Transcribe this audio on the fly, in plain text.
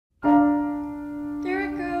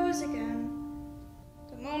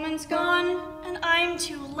everyone's gone, and I'm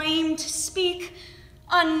too lame to speak.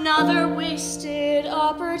 Another wasted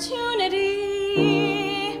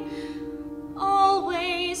opportunity.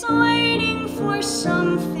 Always waiting for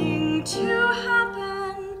something to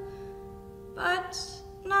happen, but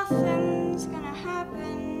nothing's gonna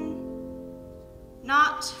happen.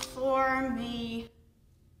 Not for me.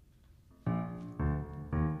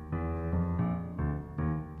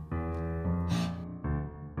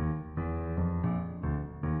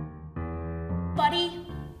 Buddy,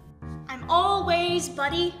 I'm always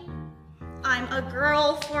buddy. I'm a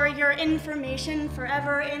girl for your information,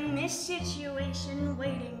 forever in this situation,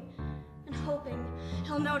 waiting and hoping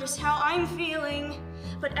he'll notice how I'm feeling.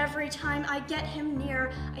 But every time I get him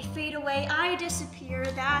near, I fade away, I disappear.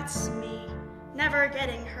 That's me, never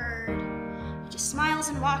getting heard. He just smiles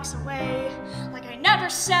and walks away, like I never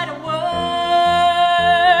said a word.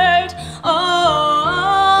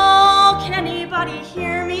 Oh, can anybody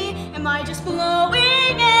hear me? Am I just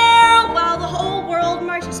blowing air while the whole world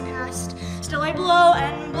marches past? Still I blow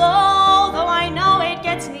and blow, though I know it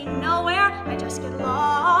gets me nowhere. I just get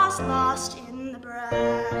lost, lost in the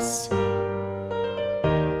brass.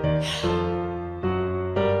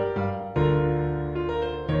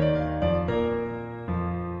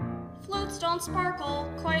 Floats don't sparkle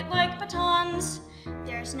quite like batons.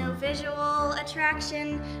 There's no visual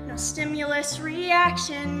attraction, no stimulus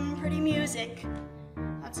reaction. Pretty music,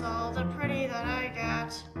 that's all the pretty that I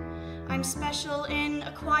get. I'm special in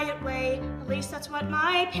a quiet way, at least that's what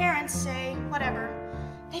my parents say. Whatever,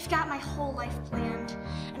 they've got my whole life planned,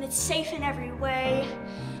 and it's safe in every way,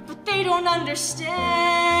 but they don't understand.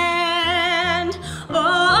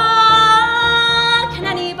 Oh, can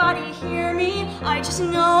anybody hear me? I just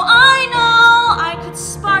know I could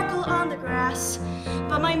sparkle on the grass,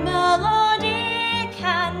 but my melody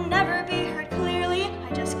can never be heard clearly.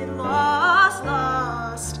 I just get lost,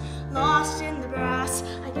 lost, lost in the brass.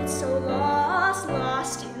 I get so lost,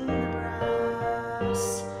 lost in the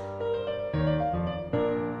brass.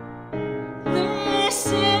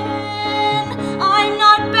 Listen, I'm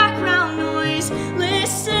not background noise.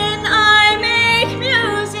 Listen, I make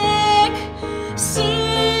music.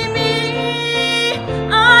 See me,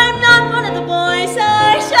 I'm not one of the boys.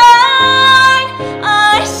 I shine,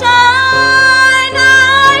 I shine,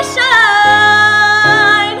 I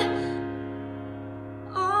shine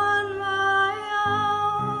on my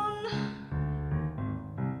own.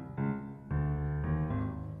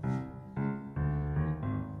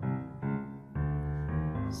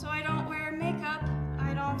 So I don't wear makeup,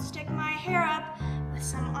 I don't stick my hair up with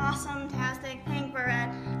some awesome-tastic pink beret.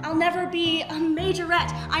 I'll never be a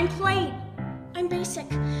majorette. I'm plain, I'm basic,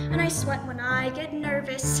 and I sweat when I get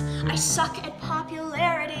nervous. I suck at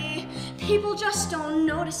popularity. People just don't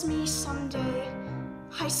notice me someday.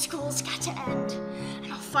 High school's got to end,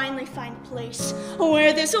 and I'll finally find a place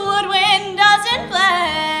where this woodwind doesn't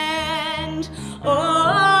blend.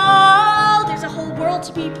 Oh, there's a whole world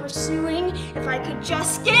to be pursuing. If I could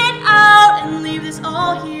just get out and leave this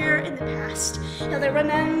all here in the past. Now they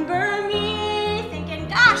remember me thinking,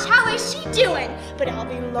 gosh, how is she doing? But I'll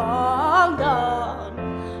be long gone.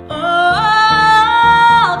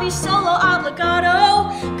 Oh, I'll be solo obligato,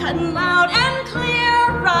 cutting loud and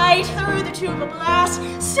clear right through the tuba blast,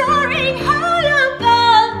 soaring high.